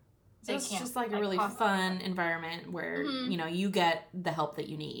 yeah. So it's just like a really fun environment where, you know, you get the help that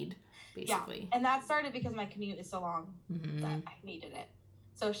you need. Basically. Yeah, and that started because my commute is so long that I needed it.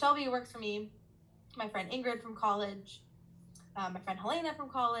 So Shelby works for me, my friend Ingrid from college, my friend Helena from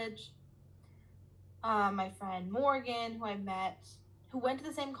college, my friend Morgan, who I met, who went to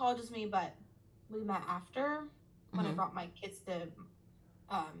the same college as me, but we met after when I brought my kids to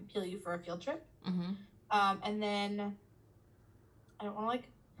PLU for a field trip. And then I don't want to like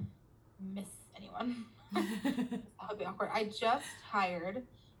miss anyone. That would be awkward. I just hired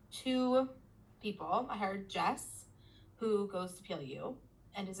 2 people. I hired Jess, who goes to PLU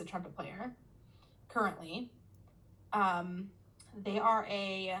and is a trumpet player currently. They are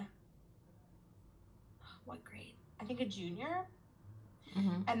what grade? I think a junior.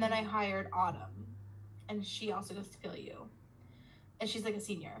 And then I hired Autumn, and she also goes to PLU, and she's like a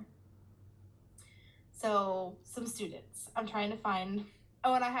senior. So some students. I'm trying to find.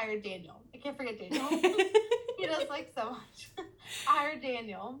 Oh, and I hired Daniel. I can't forget Daniel. He does like so much. I hired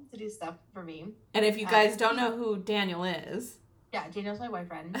Daniel to do stuff for me. And if you guys don't know who Daniel is. Yeah, Daniel's my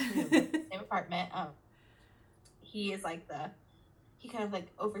boyfriend. We live in the same apartment. He is like he kind of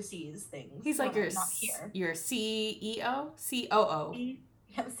like oversees things. He's like your not here. Your CEO? COO.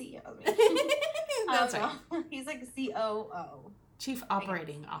 Yeah, CEO. That's right. He's like COO. Chief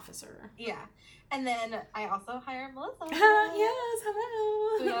Operating Officer. Yeah. And then I also hired Melissa. Yes,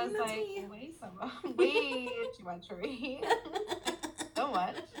 hello. Who was like, way too much for me. So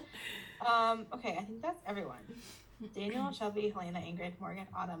much. Okay, I think that's everyone. Daniel, Shelby, Helena, Ingrid, Morgan,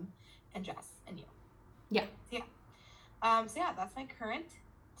 Autumn, and Jess, and you. Yeah. So yeah, that's my current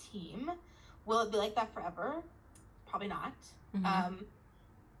team. Will it be like that forever? Probably not.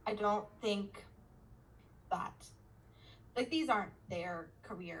 I don't think that, like, these aren't their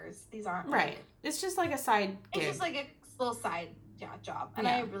careers. These aren't right. It's just like a side gig. It's just like a little side job, and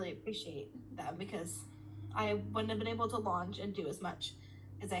I really appreciate them because I wouldn't have been able to launch and do as much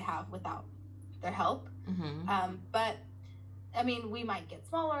as I have without their help. But I mean, we might get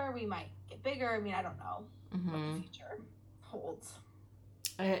smaller, we might get bigger. I mean, I don't know what the future holds.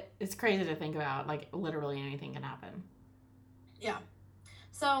 It's crazy to think about. Like, literally anything can happen. Yeah.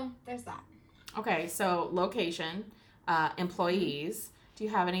 So there's that. Okay, so location, employees. Do you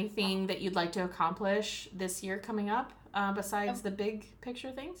have anything that you'd like to accomplish this year coming up besides the big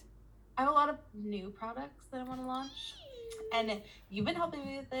picture things? I have a lot of new products that I want to launch, and you've been helping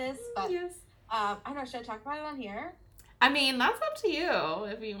me with this. But yes. I don't know. Should I talk about it on here? I mean, that's up to you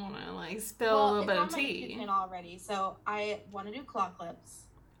if you want to like spill a little bit of tea. It's on my YouTube channel already, so I want to do claw clips.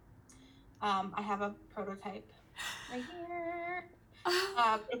 I have a prototype right here.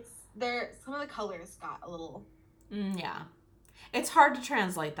 Some of the colors got a little. Yeah, it's hard to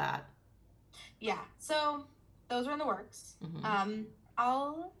translate that. Yeah, so those are in the works.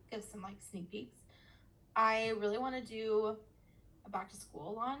 I'll give some like sneak peeks. I really want to do a back to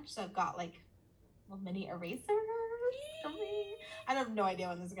school launch, so I've got like little mini erasers I have no idea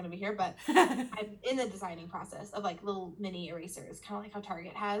when this is going to be here, but I'm in the designing process of like little mini erasers, kind of like how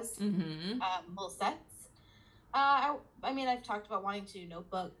Target has little sets. I mean, I've talked about wanting to do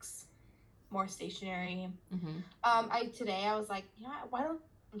notebooks, more stationery. Today I was like, you know what, why don't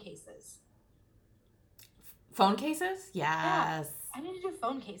cases? Phone cases? Yes. Yeah, I need to do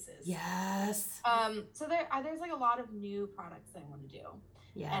phone cases. Yes. So there's like a lot of new products that I want to do.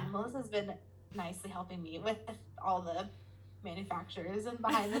 Yeah. And Melissa's been nicely helping me with all the manufacturers and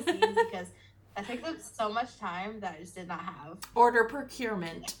behind the scenes because that takes up so much time that I just did not have. Order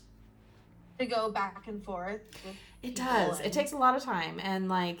procurement. To go back and forth. It does. It takes a lot of time. And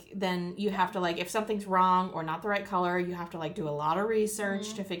like, then you have to like, if something's wrong or not the right color, you have to like do a lot of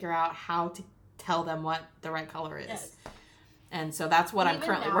research to figure out how to tell them what the right color is. Yes. And so that's what I'm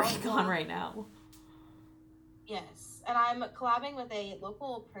currently working on right now. Yes. And I'm collabing with a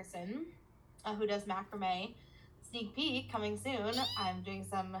local person who does macrame. Sneak peek coming soon. I'm doing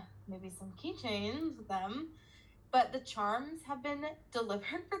maybe some keychains with them. But the charms have been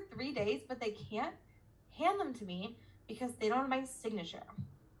delivered for 3 days, but they can't hand them to me because they don't have my signature.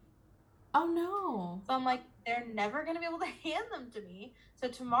 Oh no. So I'm like, they're never going to be able to hand them to me. So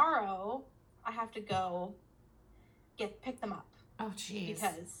tomorrow I have to go pick them up. Oh jeez.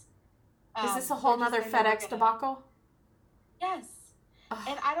 Because is this a whole nother FedEx debacle? Yes.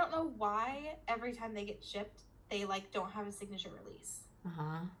 And I don't know why every time they get shipped, they like don't have a signature release.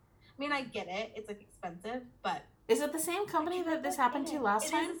 I mean, I get it. It's like expensive, but is it the same company that this happened to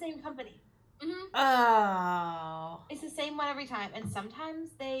last time? It is the same company. Oh. It's the same one every time. And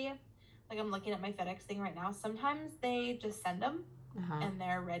sometimes they, like I'm looking at my FedEx thing right now, sometimes they just send them and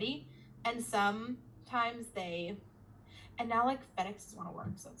they're ready. And sometimes and now like FedEx doesn't want to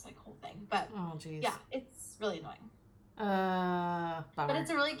work, so it's like a whole thing. But oh geez. Yeah, it's really annoying. Bummer. But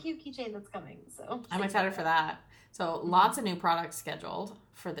it's a really cute keychain that's coming, so I'm excited for that. So lots of new products scheduled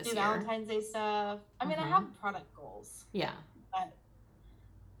for this year. Valentine's Day stuff. I mean, I have product goals. Yeah. But,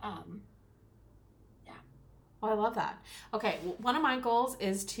 yeah. Well, I love that. Okay, one of my goals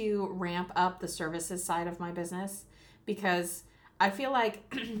is to ramp up the services side of my business because I feel like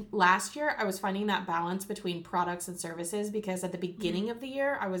last year I was finding that balance between products and services because at the beginning of the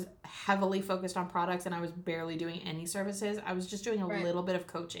year I was heavily focused on products and I was barely doing any services. I was just doing a little bit of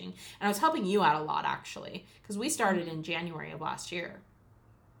coaching and I was helping you out a lot actually because we started in January of last year.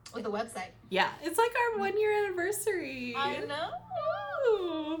 With the website. Yeah, it's like our 1 year anniversary. I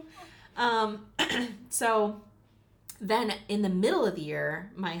know. So then in the middle of the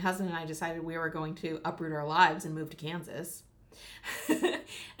year, my husband and I decided we were going to uproot our lives and move to Kansas.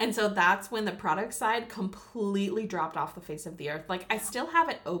 And so that's when the product side completely dropped off the face of the earth. Like I still have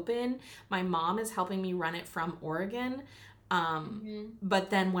it open. My mom is helping me run it from Oregon. But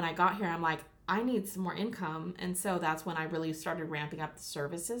then when I got here, I'm like, I need some more income. And so that's when I really started ramping up the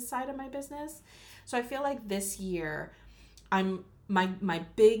services side of my business. So I feel like this year my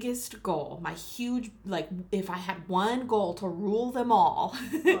biggest goal, my huge, like if I had one goal to rule them all,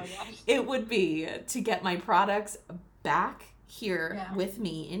 it would be to get my products back here with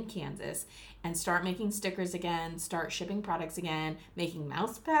me in Kansas and start making stickers again, start shipping products again, making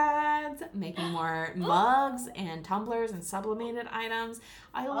mouse pads, making more mugs and tumblers and sublimated items.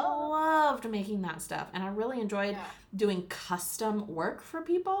 I loved making that stuff and I really enjoyed doing custom work for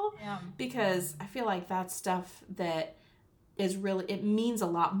people because I feel like that's stuff that is really, it means a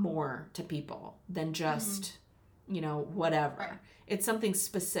lot more to people than just, whatever. Right. It's something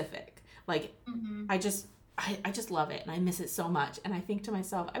specific. Like I just love it and I miss it so much. And I think to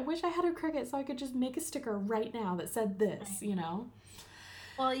myself, I wish I had a Cricut so I could just make a sticker right now that said this,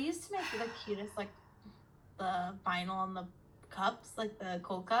 Well, I used to make the cutest, like the vinyl on the cups, like the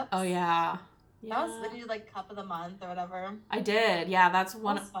cold cups. Oh, yeah. That was when you did like cup of the month or whatever. I did. Yeah, that's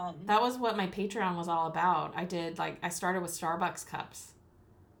one. That was fun. That was what my Patreon was all about. I started with Starbucks cups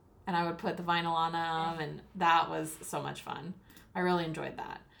and I would put the vinyl on them and that was so much fun. I really enjoyed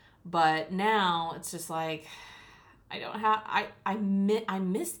that. But now it's just like I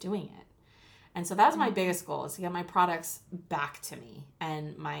miss doing it. And so that's my biggest goal is to get my products back to me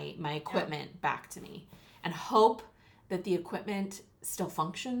and my equipment back to me and hope that the equipment still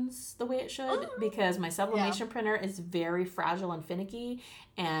functions the way it should because my sublimation printer is very fragile and finicky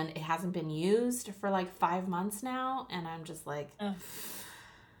and it hasn't been used for like 5 months now and I'm just like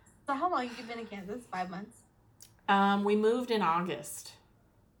So how long have you been in Kansas? 5 months? We moved in August.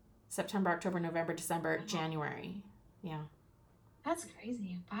 September, October, November, December, January. Yeah. That's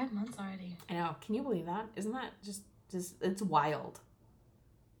crazy. 5 months already. I know. Can you believe that? Isn't that just it's wild.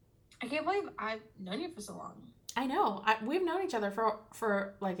 I can't believe I've known you for so long. I know. We've known each other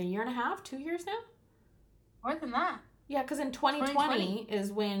for like a year and a half, 2 years now. More than that. Yeah, because in 2020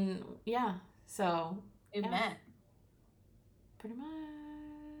 is when, so. We met. Pretty much.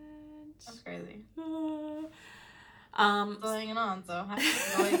 That's crazy. Still hanging on, so I have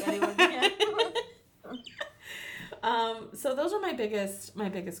to avoid anyone again. So those are my biggest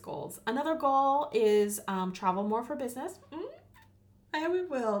goals. Another goal is travel more for business. I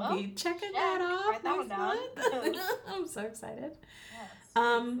will be checking that off. Write that one down. I'm so excited. Yes,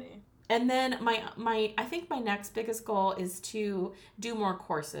 and then I think my next biggest goal is to do more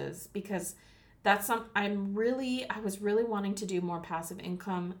courses, because that's I was really wanting to do more passive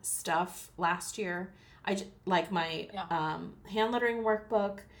income stuff last year. Like my hand lettering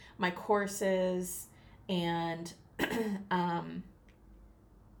workbook, my courses, and I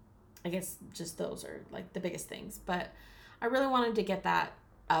guess just those are like the biggest things. But I really wanted to get that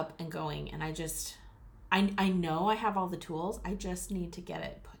up and going, and I know I have all the tools. I just need to get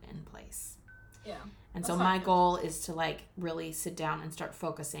it put in place. Yeah. And so my goal is to like really sit down and start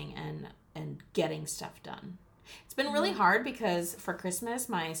focusing and getting stuff done. It's been really hard because for Christmas,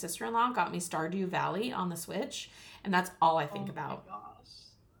 my sister-in-law got me Stardew Valley on the Switch, and that's all I think about. Oh my gosh.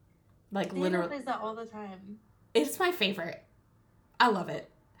 Like Dana literally plays that all the time. It's my favorite. I love it.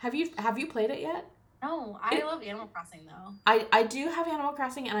 Have you played it yet? No, I love Animal Crossing though. I do have Animal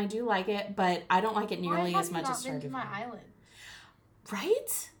Crossing and I do like it, but I don't like it nearly as much as Stardew Valley. My island.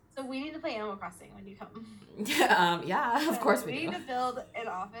 Right? So we need to play Animal Crossing when you come. Yeah, of course we do. We need to build an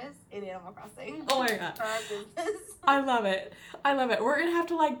office in Animal Crossing. Oh my god. For our business. I love it. We're gonna have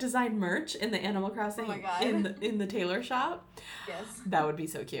to like design merch in the Animal Crossing in the tailor shop. Yes. That would be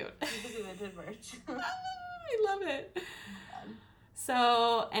so cute. We could do vintage merch. I love it.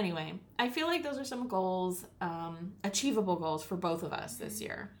 So anyway, I feel like those are some goals, achievable goals for both of us this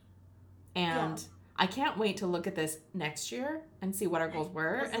year. And I can't wait to look at this next year and see what our goals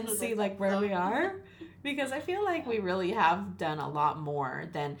were and see like where we are, because I feel like we really have done a lot more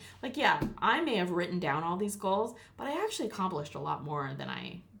than like, I may have written down all these goals, but I actually accomplished a lot more than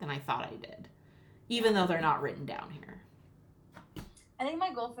I thought I did, even though they're not written down here. I think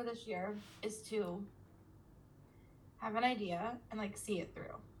my goal for this year is to have an idea and like see it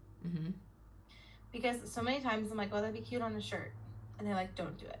through. Mm-hmm. Because so many times I'm like, oh, that'd be cute on a shirt, and they like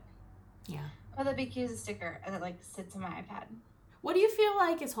don't do it. Yeah. Oh, that'd be cute as a sticker, and it like sits in my iPad. What do you feel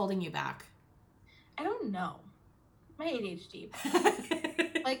like is holding you back? I don't know. My ADHD.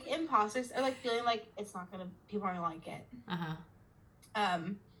 Like imposters, or like feeling like people aren't gonna like it.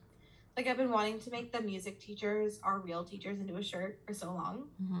 Like I've been wanting to make the music teachers our real teachers into a shirt for so long.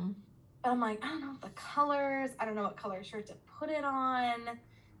 Mm-hmm. But I'm like, I don't know the colors. I don't know what color shirt to put it on.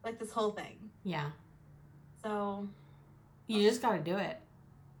 Like this whole thing. Yeah. So. You just got to do it.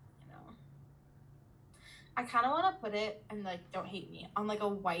 You know. I kind of want to put it, and like, don't hate me, on like a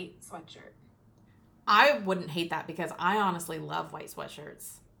white sweatshirt. I wouldn't hate that because I honestly love white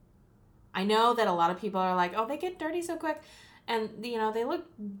sweatshirts. I know that a lot of people are like, oh, they get dirty so quick. And, you know, they look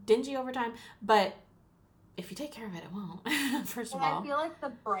dingy over time. But if you take care of it, it won't. First of all. I feel like the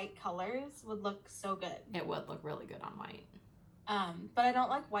bright colors would look so good. It would look really good on white. But I don't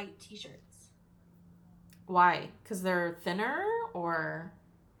like white t-shirts. Why? Because they're thinner, or?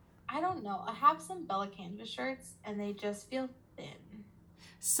 I don't know. I have some Bella Canvas shirts, and they just feel thin.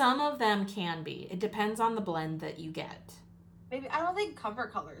 Some of them can be. It depends on the blend that you get. Maybe. I don't think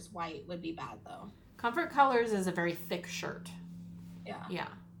Comfort Colors white would be bad, though. Comfort Colors is a very thick shirt. Yeah. Yeah.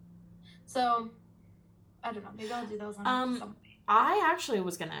 So, I don't know. Maybe I'll do those on some. I actually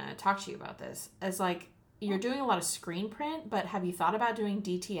was going to talk to you about this. As like, you're doing a lot of screen print, but have you thought about doing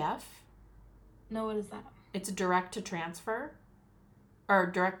DTF? No, what is that? It's direct to transfer. Or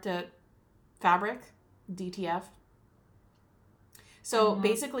direct to fabric. DTF. So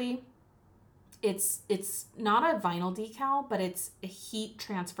basically, it's not a vinyl decal, but it's a heat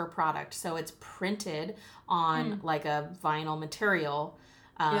transfer product. So it's printed on like a vinyl material,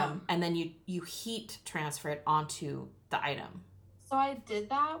 and then you heat transfer it onto the item. So I did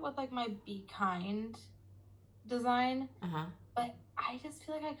that with like my Be Kind design, but I just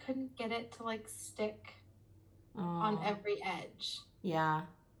feel like I couldn't get it to like stick on every edge. Yeah,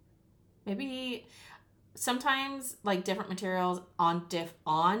 maybe. Sometimes like different materials on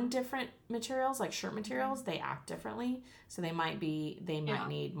different materials, like shirt materials, they act differently. So they might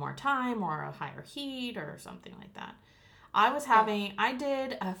need more time or a higher heat or something like that. I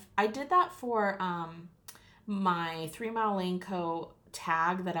did that for my 3 Mile Lane Co.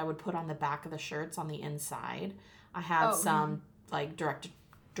 tag that I would put on the back of the shirts on the inside. I had some like direct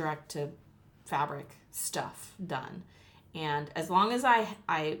to fabric stuff done. And as long as I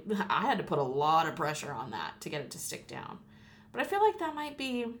had to put a lot of pressure on that to get it to stick down. But I feel like that might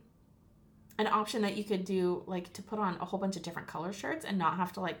be an option that you could do, like, to put on a whole bunch of different color shirts and not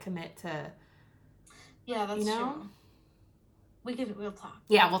have to, like, commit to. Yeah, that's true. We'll talk.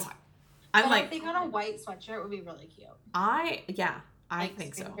 Yeah, we'll talk. I think on a white sweatshirt would be really cute. I Like,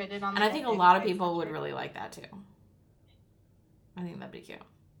 think so. And I think a lot of people would really like that too. I think that'd be cute.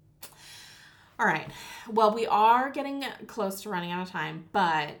 All right. Well, we are getting close to running out of time,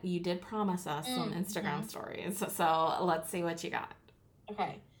 but you did promise us some Instagram stories. So let's see what you got.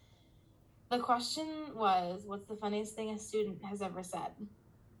 Okay. The question was, what's the funniest thing a student has ever said?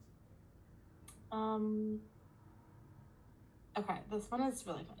 Okay, this one is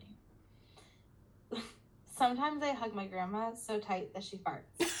really funny. Sometimes I hug my grandma so tight that she farts.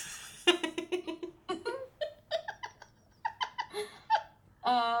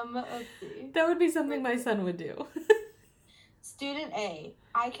 Let's see. That would be something my son would do. Student A,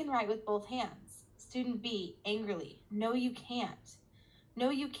 I can write with both hands. Student B, angrily, no you can't. No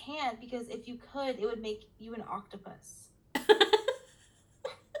you can't, because if you could, it would make you an octopus.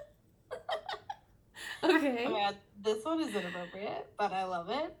 Okay. Oh my God, this one is inappropriate, but I love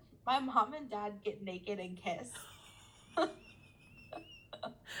it. My mom and dad get naked and kiss.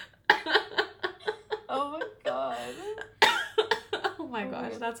 Oh my God. Oh my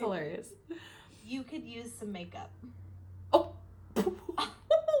gosh, that's hilarious. You could use some makeup. Oh.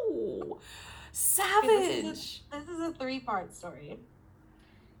 Savage. This is a 3-part story.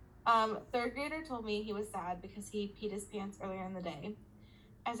 Third grader told me he was sad because he peed his pants earlier in the day.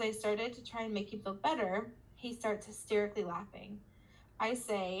 As I started to try and make him feel better, he starts hysterically laughing. I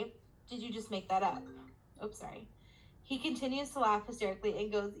say, did you just make that up? Oops, sorry. He continues to laugh hysterically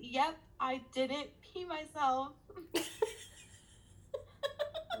and goes, yep, I didn't pee myself.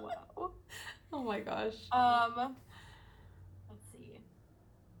 Wow. Oh my gosh. Let's see.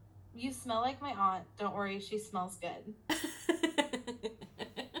 You smell like my aunt. Don't worry, she smells good.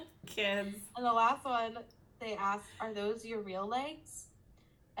 Kids. And the last one, they asked, are those your real legs?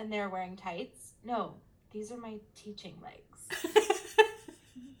 And they're wearing tights. No, these are my teaching legs.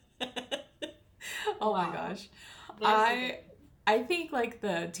 Oh my gosh. I think like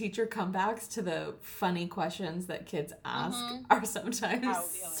the teacher comebacks to the funny questions that kids ask are sometimes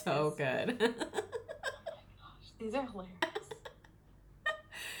so good. Oh my gosh, these are hilarious.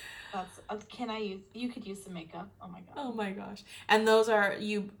 You could use some makeup. Oh my god. Oh my gosh. And those are,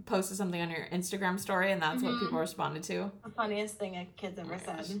 you posted something on your Instagram story and that's what people responded to? The funniest thing a kid's ever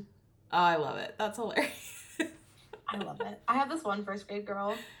said. Oh, I love it. That's hilarious. I love it. I have this one first grade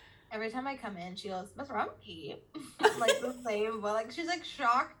girl. Every time I come in, she goes, Miss Rumpke. Like the same, but like she's like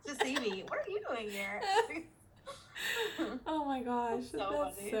shocked to see me. What are you doing here? Oh my gosh. That's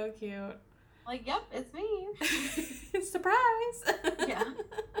funny. So cute. Like, yep, it's me. Surprise. Yeah.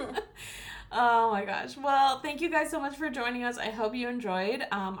 Oh my gosh. Well, thank you guys so much for joining us. I hope you enjoyed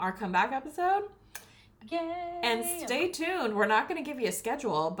our comeback episode. Yay. And stay tuned. We're not going to give you a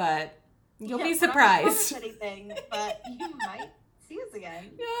schedule, but you'll be surprised. Not anything, but you might see us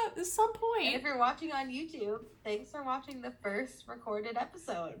again. Yeah, at some point. And if you're watching on YouTube, thanks for watching the first recorded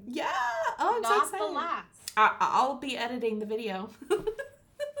episode. Yeah. Oh, I'm so not excited. the last. I'll be editing the video.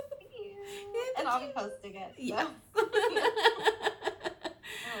 And I'll be posting it. So. Yeah. Oh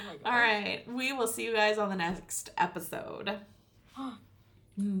my gosh. All right. We will see you guys on the next episode. Bye.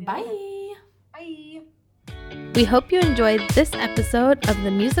 Bye. We hope you enjoyed this episode of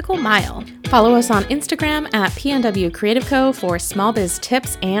The Musical Mile. Follow us on Instagram at PNW Creative Co. for small biz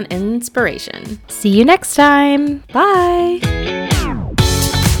tips and inspiration. See you next time. Bye.